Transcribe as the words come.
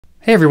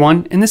Hey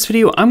everyone, in this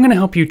video I'm going to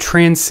help you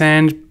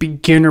transcend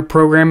beginner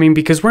programming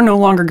because we're no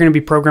longer going to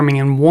be programming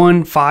in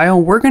one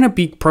file, we're going to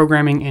be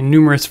programming in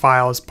numerous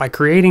files by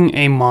creating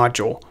a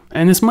module.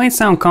 And this might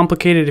sound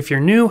complicated if you're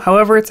new,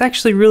 however it's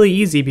actually really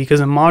easy because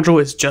a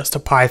module is just a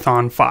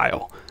Python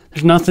file.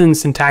 There's nothing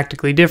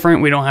syntactically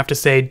different, we don't have to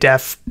say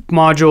def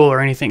module or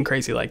anything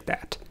crazy like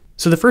that.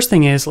 So the first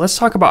thing is, let's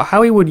talk about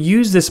how we would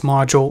use this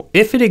module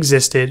if it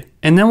existed,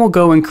 and then we'll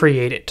go and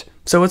create it.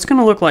 So it's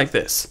going to look like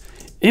this.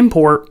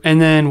 Import,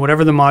 and then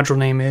whatever the module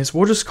name is,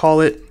 we'll just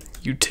call it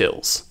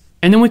utils.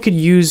 And then we could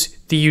use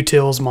the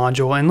utils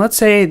module, and let's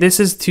say this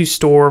is to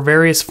store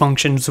various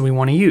functions we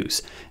want to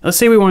use. Let's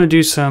say we want to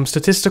do some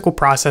statistical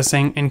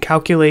processing and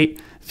calculate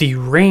the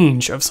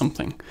range of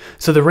something.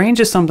 So the range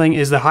of something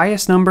is the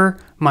highest number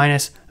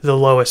minus the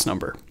lowest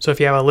number. So if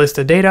you have a list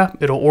of data,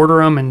 it'll order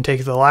them and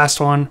take the last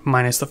one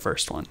minus the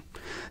first one.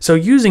 So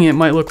using it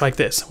might look like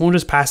this. We'll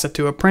just pass it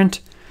to a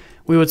print.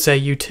 We would say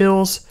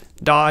utils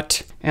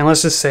dot, and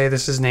let's just say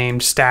this is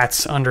named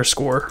stats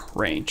underscore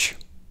range.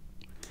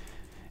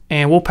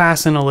 And we'll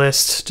pass in a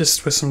list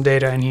just with some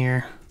data in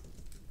here,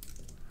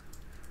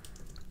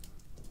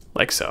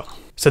 like so.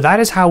 So that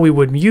is how we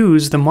would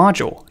use the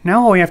module.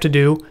 Now all we have to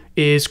do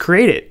is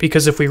create it,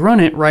 because if we run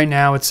it right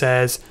now, it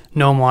says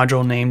no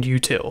module named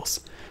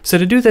utils. So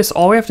to do this,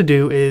 all we have to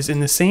do is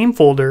in the same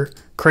folder,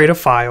 create a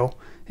file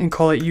and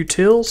call it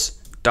utils.py.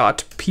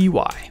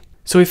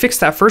 So we fixed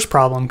that first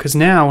problem because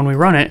now when we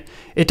run it,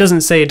 it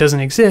doesn't say it doesn't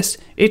exist,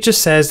 it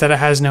just says that it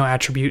has no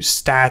attribute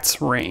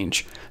stats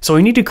range. So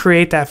we need to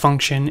create that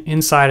function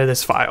inside of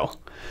this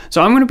file.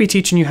 So I'm going to be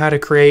teaching you how to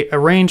create a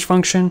range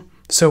function.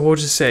 So we'll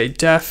just say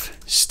def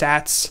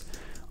stats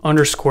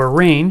underscore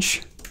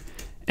range.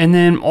 And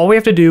then all we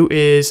have to do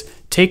is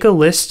take a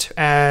list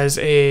as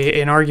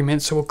an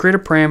argument. So we'll create a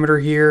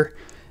parameter here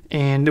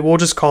and we'll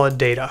just call it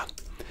data.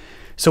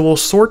 So we'll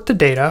sort the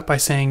data by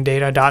saying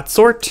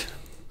data.sort.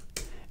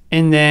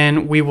 And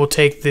then we will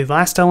take the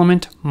last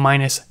element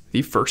minus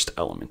the first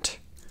element.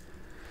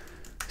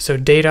 So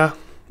data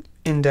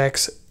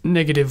index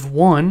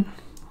 -1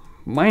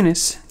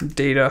 minus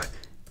data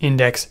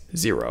index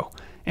 0.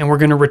 And we're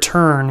going to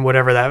return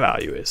whatever that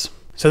value is.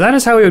 So that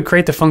is how we would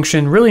create the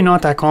function, really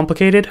not that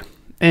complicated.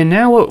 And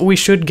now what we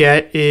should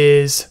get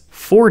is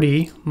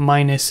 40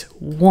 minus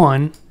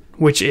 1,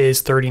 which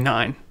is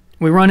 39.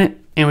 We run it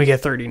and we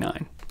get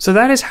 39. So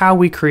that is how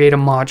we create a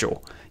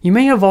module. You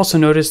may have also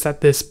noticed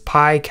that this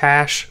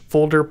PyCache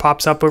folder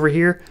pops up over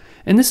here,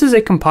 and this is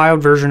a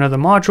compiled version of the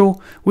module.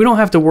 We don't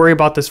have to worry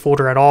about this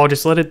folder at all,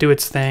 just let it do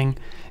its thing.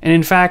 And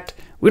in fact,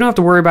 we don't have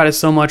to worry about it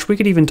so much, we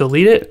could even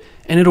delete it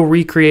and it'll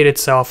recreate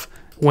itself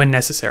when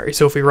necessary.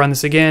 So if we run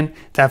this again,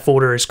 that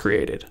folder is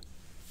created.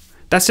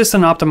 That's just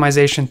an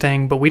optimization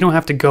thing, but we don't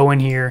have to go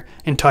in here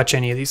and touch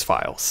any of these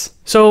files.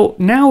 So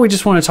now we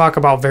just want to talk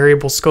about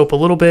variable scope a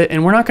little bit,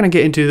 and we're not going to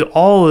get into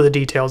all of the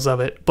details of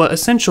it, but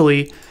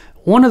essentially,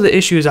 one of the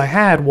issues I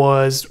had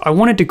was I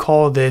wanted to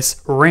call this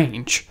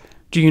range.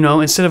 Do you know,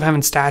 instead of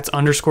having stats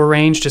underscore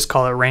range, just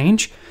call it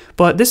range.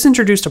 But this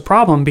introduced a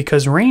problem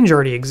because range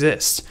already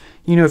exists.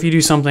 You know, if you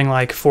do something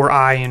like for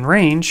I in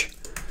range,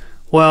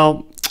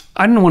 well,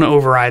 I didn't want to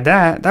override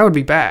that. That would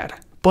be bad.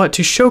 But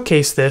to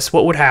showcase this,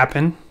 what would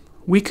happen,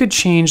 we could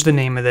change the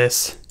name of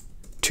this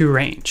to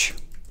range.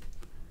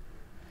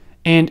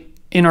 And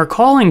in our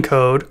calling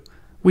code,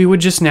 we would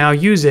just now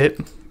use it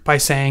by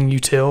saying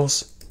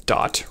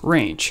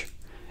utils.range.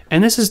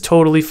 And this is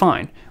totally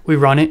fine. We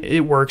run it,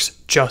 it works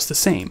just the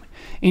same.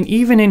 And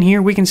even in here,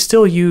 we can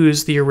still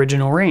use the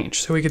original range.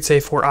 So we could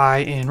say for I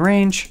in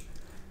range,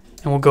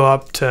 and we'll go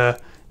up to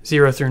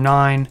 0 through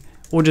 9.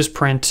 We'll just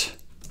print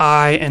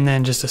I and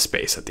then just a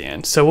space at the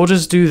end. So we'll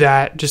just do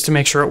that just to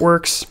make sure it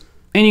works.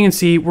 And you can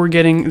see we're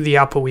getting the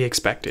output we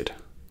expected.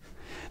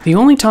 The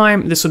only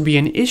time this would be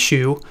an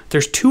issue,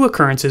 there's two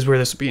occurrences where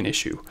this would be an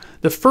issue.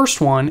 The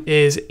first one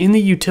is in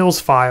the utils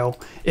file,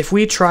 if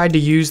we tried to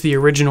use the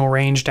original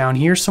range down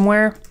here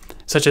somewhere,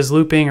 such as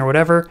looping or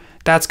whatever,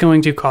 that's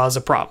going to cause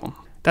a problem.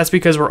 That's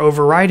because we're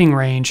overriding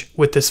range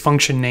with this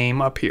function name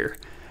up here.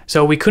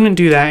 So we couldn't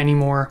do that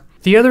anymore.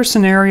 The other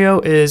scenario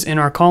is in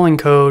our calling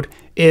code,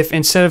 if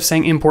instead of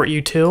saying import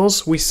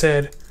utils, we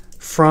said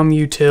from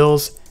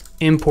utils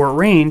import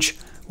range,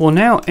 well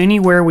now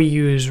anywhere we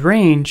use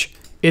range,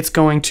 it's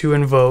going to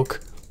invoke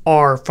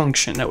our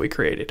function that we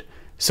created.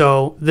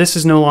 So this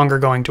is no longer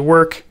going to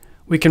work.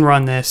 We can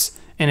run this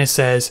and it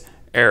says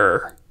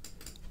error.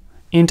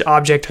 Int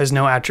object has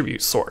no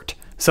attribute sort.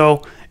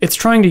 So it's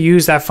trying to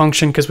use that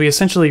function because we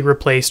essentially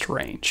replaced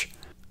range.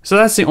 So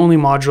that's the only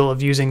module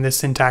of using this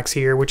syntax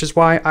here, which is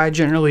why I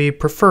generally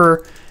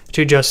prefer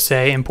to just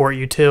say import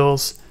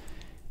utils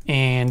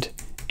and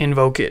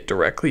invoke it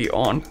directly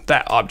on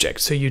that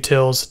object. So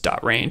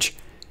utils.range.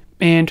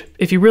 And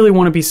if you really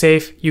want to be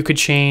safe, you could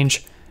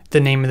change the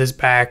name of this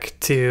back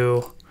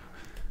to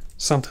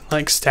something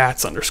like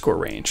stats underscore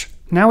range.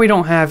 Now we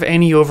don't have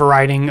any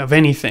overriding of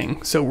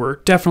anything, so we're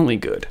definitely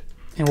good.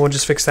 And we'll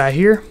just fix that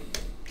here,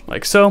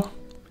 like so.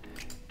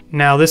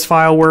 Now this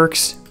file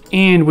works,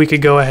 and we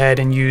could go ahead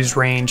and use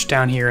range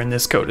down here in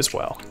this code as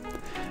well.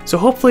 So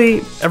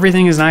hopefully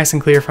everything is nice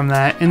and clear from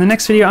that. In the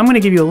next video, I'm going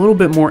to give you a little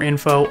bit more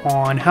info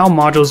on how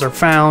modules are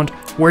found,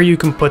 where you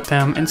can put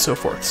them, and so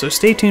forth. So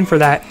stay tuned for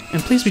that,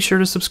 and please be sure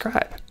to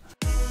subscribe.